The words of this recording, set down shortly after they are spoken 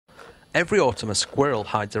Every autumn a squirrel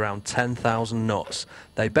hides around 10,000 nuts.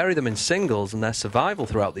 They bury them in singles and their survival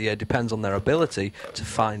throughout the year depends on their ability to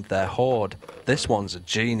find their hoard. This one's a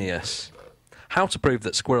genius. How to prove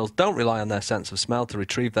that squirrels don't rely on their sense of smell to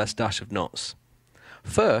retrieve their stash of nuts.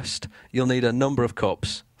 First, you'll need a number of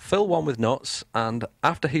cups. Fill one with nuts and,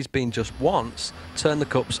 after he's been just once, turn the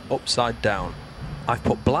cups upside down. I've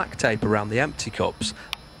put black tape around the empty cups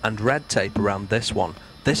and red tape around this one.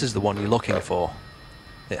 This is the one you're looking for.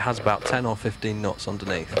 It has about 10 or 15 nuts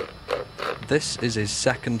underneath. This is his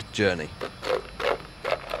second journey.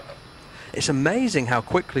 It's amazing how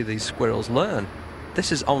quickly these squirrels learn. This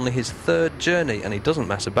is only his third journey and he doesn't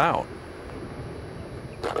mess about.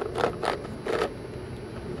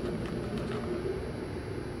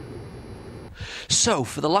 So,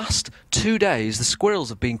 for the last 2 days, the squirrels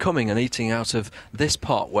have been coming and eating out of this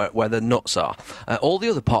pot where the nuts are. All the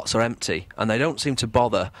other pots are empty, and they don't seem to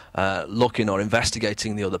bother looking or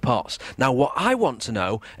investigating the other pots. Now, what I want to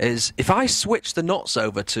know is, if I switch the nuts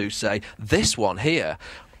over to, say, this one here,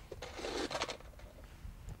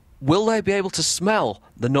 will they be able to smell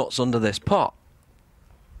the nuts under this pot?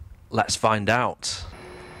 Let's find out.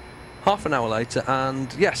 Half an hour later,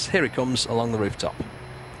 and yes, here he comes along the rooftop.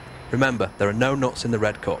 Remember, there are no nuts in the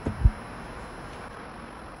red cup.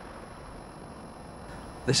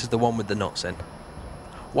 This is the one with the nuts in.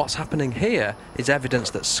 What's happening here is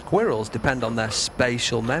evidence that squirrels depend on their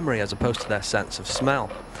spatial memory as opposed to their sense of smell.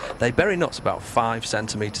 They bury nuts about 5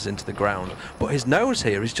 centimetres into the ground, but his nose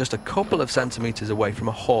here is just a couple of centimetres away from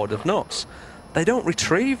a hoard of nuts. They don't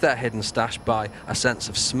retrieve their hidden stash by a sense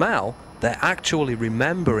of smell, they're actually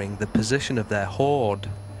remembering the position of their hoard.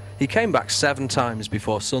 He came back 7 times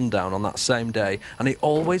before sundown on that same day, and he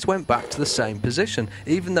always went back to the same position,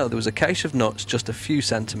 even though there was a cache of nuts just a few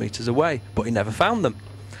centimetres away, but he never found them.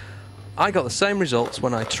 I got the same results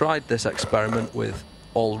when I tried this experiment with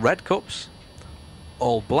all red cups,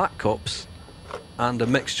 all black cups, and a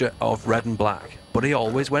mixture of red and black, but he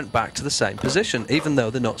always went back to the same position, even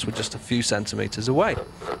though the nuts were just a few centimetres away.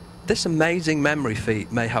 This amazing memory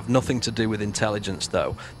feat may have nothing to do with intelligence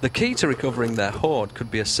though. The key to recovering their hoard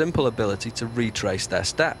could be a simple ability to retrace their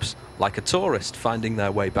steps, like a tourist finding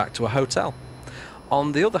their way back to a hotel.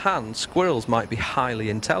 On the other hand, squirrels might be highly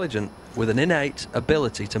intelligent, with an innate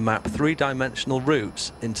ability to map 3-dimensional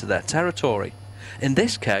routes into their territory. In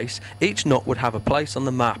this case, each nut would have a place on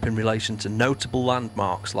the map in relation to notable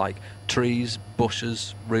landmarks like trees,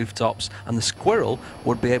 bushes, rooftops, and the squirrel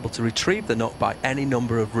would be able to retrieve the nut by any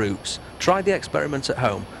number of routes. Try the experiment at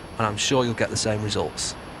home, and I'm sure you'll get the same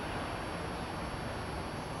results.